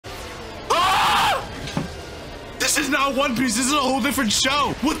not One Piece. This is a whole different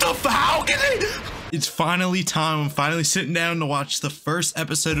show. What the f- How can they? It's finally time. I'm finally sitting down to watch the first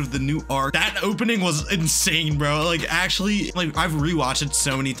episode of the new arc. That opening was insane, bro. Like, actually, like, I've rewatched it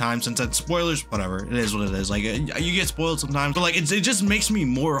so many times since that. Spoilers, whatever. It is what it is. Like, you get spoiled sometimes, but like, it just makes me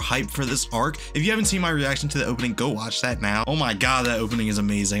more hyped for this arc. If you haven't seen my reaction to the opening, go watch that now. Oh my god, that opening is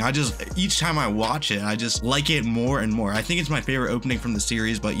amazing. Each time I watch it, I just like it more and more. I think it's my favorite opening from the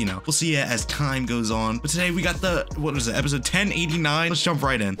series, but you know, we'll see it as time goes on. But today we got the, what was it, episode 1089. Let's jump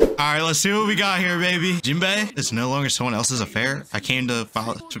right in. All right, let's see what we got here, baby. Jinbei is no longer someone else's affair. I came to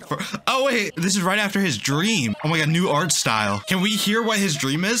follow. Oh wait, this is right after his dream. Oh my god, new art style. Can we hear what his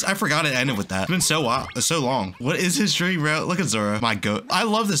dream is? I forgot it ended with that. It's been so wild. It's so long. What is his dream, bro? Look at Zoro. My goat. I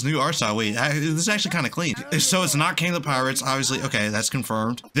love this new art style. Wait, this is actually kind of clean. So it's not King of the Pirates, obviously. Okay, that's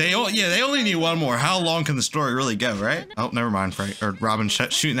confirmed. They only need one more. How long can the story really go, right? Oh, never mind. Frank or Robin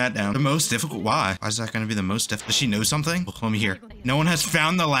shooting that down. The most difficult. Why? Why is that going to be the most difficult? Does she know something? Well, let me hear. No one has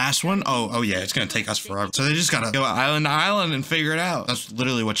found the last one. Oh yeah, it's gonna take us forever. So they just gotta go island to island and figure it out. That's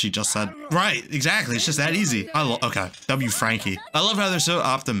literally what she just said. Right, exactly. It's just that easy. Okay, W Frankie. I love how they're so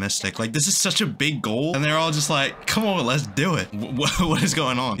optimistic. Like, this is such a big goal, and they're all just like, come on, let's do it. What is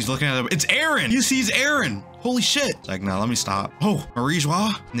going on? He's looking at it. It's Aaron. He sees Aaron. Holy shit. It's like, no, let me stop. Oh,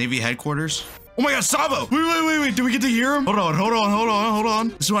 Marie-Joie, Navy headquarters. Oh my god, Sabo! Wait. Do we get to hear him? Hold on.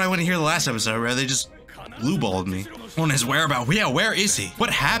 This is what I want to hear the last episode, where they just blue-balled me on his whereabouts. Yeah, where is he? What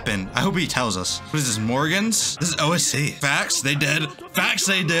happened? I hope he tells us. What is this, Morgan's? This is OSC. Facts, they did.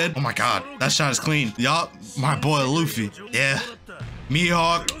 Oh my god, that shot is clean. Yup, my boy Luffy. Yeah.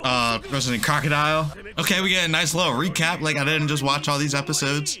 Mihawk, President Crocodile. Okay, we get a nice little recap. Like, I didn't just watch all these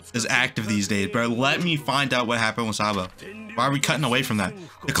episodes. It's active these days, bro. Let me find out what happened with Sabo. Why are we cutting away from that?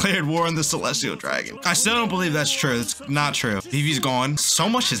 Declared war on the Celestial Dragon. I still don't believe that's true. It's not true. Vivi's gone. So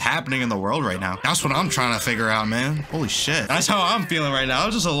much is happening in the world right now. That's what I'm trying to figure out, man. Holy shit. That's how I'm feeling right now.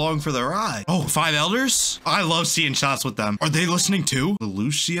 I'm just along for the ride. Oh, 5 elders? I love seeing shots with them. Are they listening too?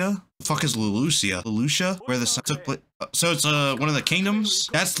 Leloucia? The fuck is Leloucia? Leloucia? Where the sun took place? So it's one of the kingdoms?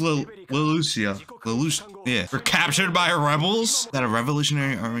 That's Leloucia. Yeah. We're captured by rebels. That a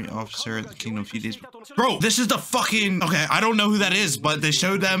revolutionary army officer at the kingdom a few days. Bro, this is the fucking... Okay, I don't know who that is, but they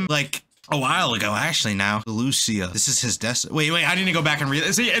showed them like a while ago, actually now. Leloucia. This is his destiny. Wait, I need to go back and read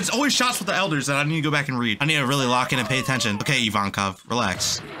it. See, it's always shots with the elders that I need to go back and read. I need to really lock in and pay attention. Okay, Ivankov,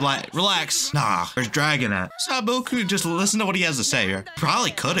 relax. Relax. Nah, where's Dragon at? Sabo could just listen to what he has to say here.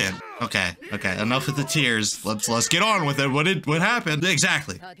 Probably couldn't. Okay, enough with the tears. Let's get on with it. What happened?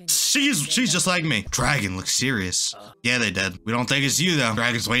 Exactly. She's just like me. Dragon looks serious. Yeah, they did. We don't think it's you though.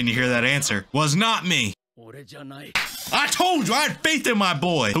 Dragon's waiting to hear that answer. Was not me. I told you, I had faith in my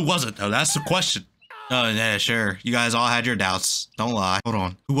boy. Who was it though? That's the question. Oh yeah, sure. You guys all had your doubts. Don't lie. Hold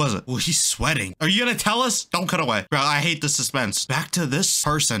on. Who was it? Well, he's sweating. Are you gonna tell us? Don't cut away. Bro, I hate the suspense. Back to this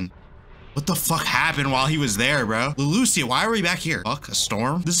person. What the fuck happened while he was there, bro? Leloucia, why are we back here? Fuck, a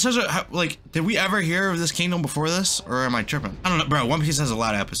storm? This is such a, like, did we ever hear of this kingdom before this? Or am I tripping? I don't know, bro. One Piece has a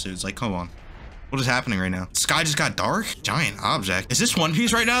lot of episodes. Like, come on. What is happening right now? The sky just got dark? Giant object. Is this One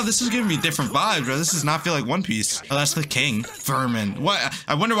Piece right now? This is giving me different vibes, bro. This does not feel like One Piece. Oh, that's the king. Vermin. What?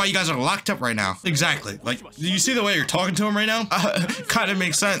 I wonder why you guys are locked up right now. Exactly. Like, do you see the way you're talking to him right now? Kind of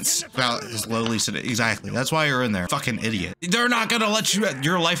makes sense. About his lowly city. Exactly. That's why you're in there. Fucking idiot. They're not gonna let you,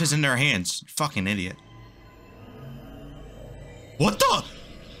 your life is in their hands. Fucking idiot. What the?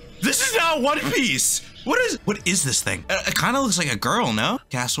 This is not One Piece. What is this thing? It kind of looks like a girl, no?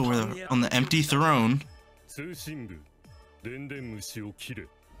 Castle where on the empty throne.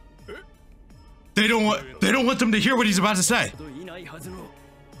 They don't want them to hear what he's about to say.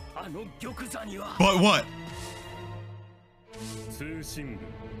 But what?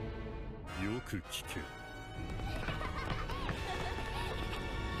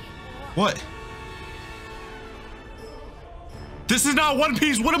 What? This is not One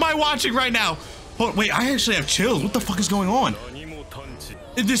Piece. What am I watching right now? Oh, wait, I actually have chills. What the fuck is going on?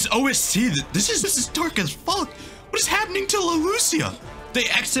 This OST, this is dark as fuck. What is happening to Leloucia? They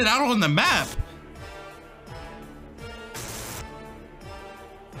exit out on the map.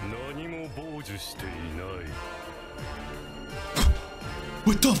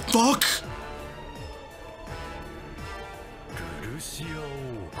 What the fuck?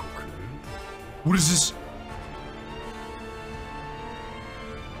 What is this?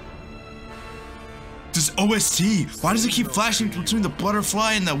 This OST. Why does it keep flashing between the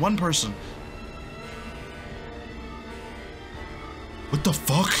butterfly and that one person? What the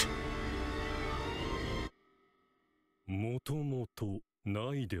fuck?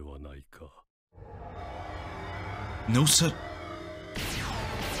 No such.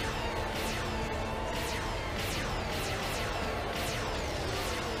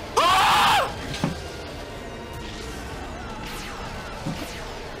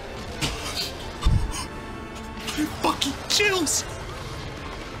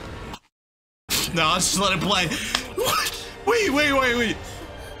 No, let's just let it play. What? Wait.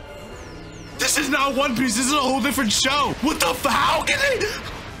 This is not One Piece. This is a whole different show. What the f? How can they?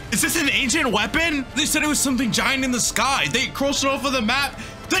 Is this an ancient weapon? They said it was something giant in the sky. They crossed it off of the map.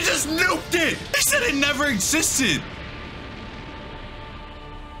 They just nuked it. They said it never existed.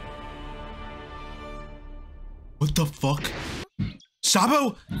 What the fuck?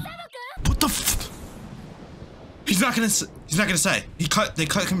 Sabo? What the f? He's not gonna say. They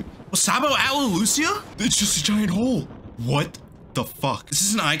cut him. Was Sabo out with Lucia? It's just a giant hole. What the fuck? Is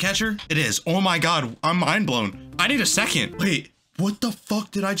this an eye catcher? It is. Oh my God, I'm mind blown. I need a second. Wait, what the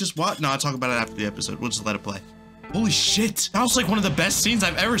fuck did I just watch? No, I'll talk about it after the episode. We'll just let it play. Holy shit. That was like one of the best scenes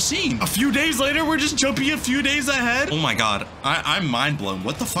I've ever seen. A few days later, we're just jumping a few days ahead. Oh my God, I'm mind blown.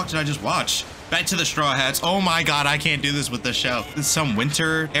 What the fuck did I just watch? Back to the Straw Hats. Oh my God, I can't do this with this show. It's some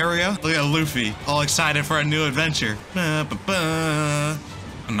winter area. Look at Luffy, all excited for a new adventure.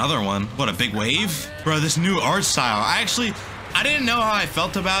 Another one. What, a big wave? Bro, this new art style. I didn't know how I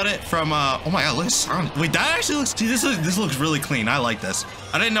felt about it from, oh my God, look at Sonic. Wait, that actually looks, see, this looks really clean. I like this.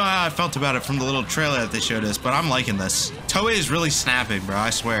 I didn't know how I felt about it from the little trailer that they showed us, but I'm liking this. Toei is really snapping, bro, I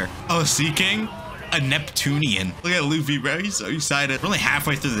swear. Oh, Sea King? A Neptunian. Look at Luffy, bro. He's so excited. We're only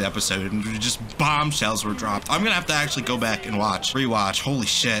halfway through the episode and just bombshells were dropped. I'm gonna have to actually go back and rewatch. Holy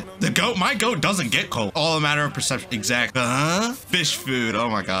shit. My goat doesn't get cold. All a matter of perception. Exact. Fish food. Oh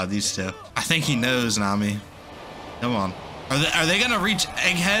my God, these two. I think he knows, Nami. Come on. Are they gonna reach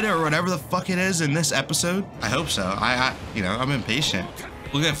Egghead or whatever the fuck it is in this episode? I hope so. I'm impatient.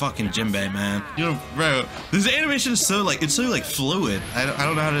 Look at fucking Jinbei, man. You know, bro, this animation is so like, it's so like fluid. I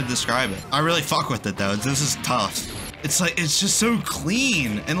don't know how to describe it. I really fuck with it though. This is tough. It's like, it's just so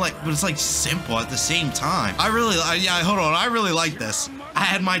clean and like, but it's like simple at the same time. Hold on. I really like this. I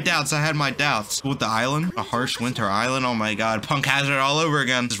had my doubts. With the island, a harsh winter island. Oh my God, Punk Hazard all over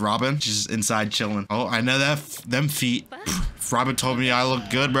again. This is Robin. She's inside chilling. Oh, I know that them feet. If Robin told me I look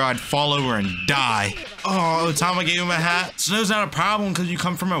good, bro, I'd fall over and die. Oh, Tama gave him a hat. Snow's not a problem because you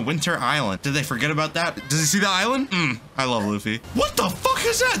come from a winter island. Did they forget about that? Does he see the island? I love Luffy. What the fuck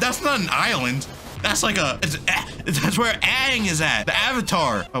is that? That's not an island. That's like that's where Aang is at, the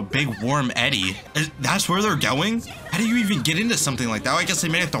Avatar. Oh, big warm eddy. That's where they're going? How do you even get into something like that? Well, I guess they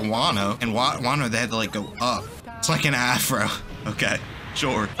made it to Wano, and Wano, they had to like go up. It's like an afro. Okay,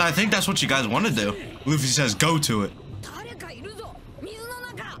 sure. I think that's what you guys want to do. Luffy says, go to it.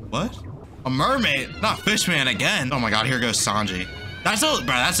 What? A mermaid? Not Fishman again. Oh my God, here goes Sanji. That's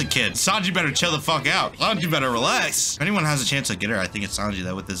a kid. Sanji better chill the fuck out. Sanji better relax. If anyone has a chance to get her, I think it's Sanji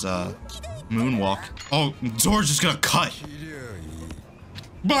though with his, moonwalk. Oh, Zoro's just gonna cut.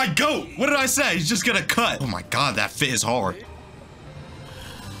 My goat! What did I say? He's just gonna cut. Oh my God, that fit is hard.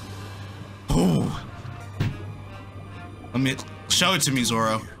 Oh. Let me show it to me,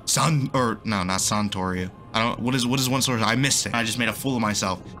 Zoro. No, not Santorio. What is one source? I missed it. I just made a fool of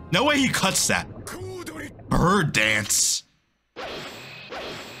myself. No way he cuts that. Bird dance.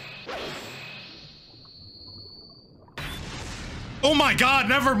 Oh my God,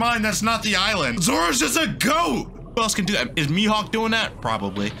 never mind, that's not the island. Zoro's just a goat. Who else can do that? Is Mihawk doing that?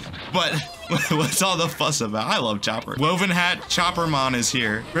 Probably. But what's all the fuss about? I love Chopper. Woven Hat Choppermon is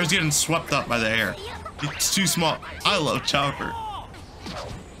here. Bro's getting swept up by the air. It's too small. I love Chopper.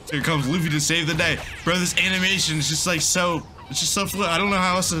 Here comes Luffy to save the day. Bro, this animation is just like it's just so fluid. I don't know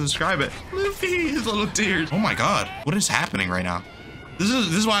how else to describe it. Luffy, his little tears. Oh my God, what is happening right now? This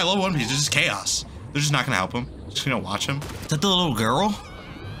is why I love One Piece. This is chaos. They're just not gonna help him. Just gonna watch him. Is that the little girl?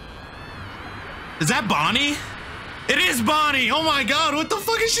 Is that Bonnie? It is Bonnie! Oh my God, what the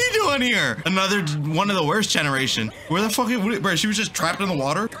fuck is she doing here? Another one of the worst generation. Where the fuck, bro, she was just trapped in the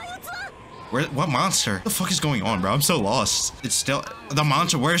water? What monster? What the fuck is going on, bro? I'm so lost. It's still, the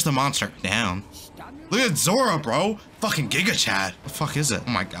monster, where's the monster? Down. Look at Zoro, bro. Fucking Giga Chad. What the fuck is it? Oh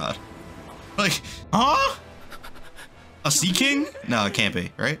my God. Like, huh? A Sea King? No, it can't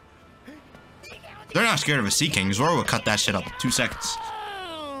be, right? They're not scared of a Sea King. Zoro will cut that shit up in 2 seconds.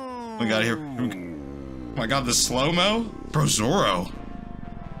 Oh my God, here we go. Oh my God, the slow-mo? Bro, Zoro.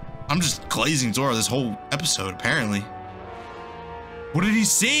 I'm just glazing Zoro this whole episode, apparently. What did he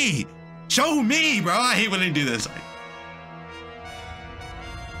see? Show me, bro. I hate when they do this.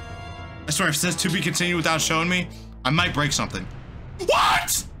 I swear, if it says to be continued without showing me, I might break something.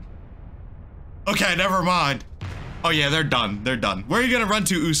 What? Okay, never mind. Oh yeah, they're done. They're done. Where are you gonna run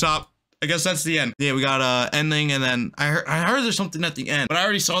to, Usopp? I guess that's the end. Yeah, we got ending, and then I heard there's something at the end, but I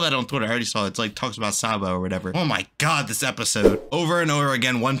already saw that on Twitter. I already saw it. It's like talks about Sabo or whatever. Oh my God, this episode. Over and over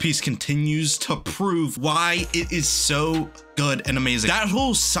again, One Piece continues to prove why it is so good and amazing. That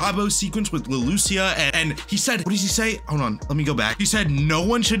whole Sabo sequence with Leloucia and he said, what does he say? Hold on, let me go back. He said no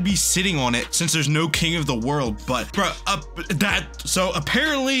one should be sitting on it since there's no king of the world. But bro, so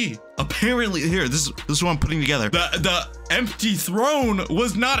apparently here, this is what I'm putting together. The empty throne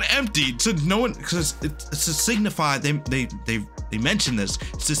was not emptied. So no one, because it's to signify, they mentioned this.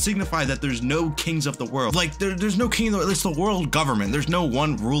 It's to signify that there's no kings of the world. Like there's no king of the world, it's the world government. There's no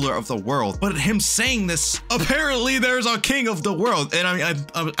one ruler of the world. But him saying this, apparently there's a king of the world. And I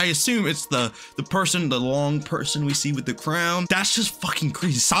mean, I assume it's the person, the long person we see with the crown. That's just fucking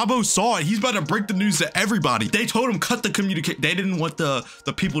crazy. Sabo saw it. He's about to break the news to everybody. They told him cut the communication. They didn't want the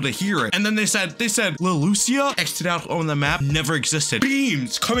people to hear it. And then they said Leloucia X'd out on the map, never existed.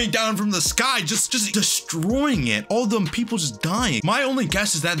 Beams coming down from the sky, just destroying it. All them people just dying. My only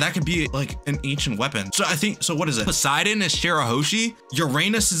guess is that could be like an ancient weapon. So I think, so what is it? Poseidon is Shirahoshi.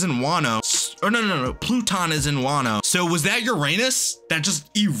 Uranus is in Wano. Or no. Pluton is in Wano. So was that Uranus that just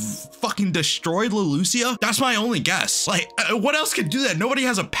fucking destroyed Leloucia? That's my only guess. Like, what else could do that? Nobody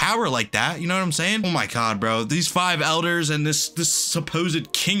has a power like that. You know what I'm saying? Oh my God, bro. These 5 elders and this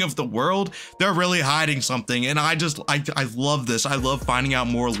supposed king of the world, they're really hiding something. And I love this. I love finding out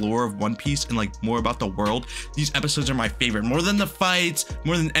more lore of One Piece and like more about the world. These episodes are my favorite, more than the fights,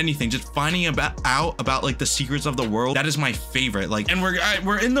 more than anything. Just finding out about like the secrets of the world. That is my favorite. Like, and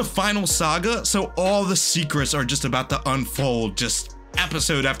we're in the final saga, so all the secrets are just about to unfold, just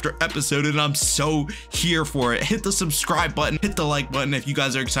episode after episode, and I'm so here for it. Hit the subscribe button, hit the like button if you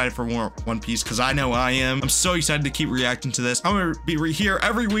guys are excited for more One Piece, because I know I am. I'm so excited to keep reacting to this. I'm gonna be here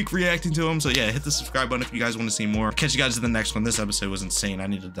every week reacting to them, so yeah, hit the subscribe button if you guys want to see more. Catch you guys in the next one. This episode was insane. I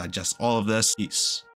need to digest all of this. Peace.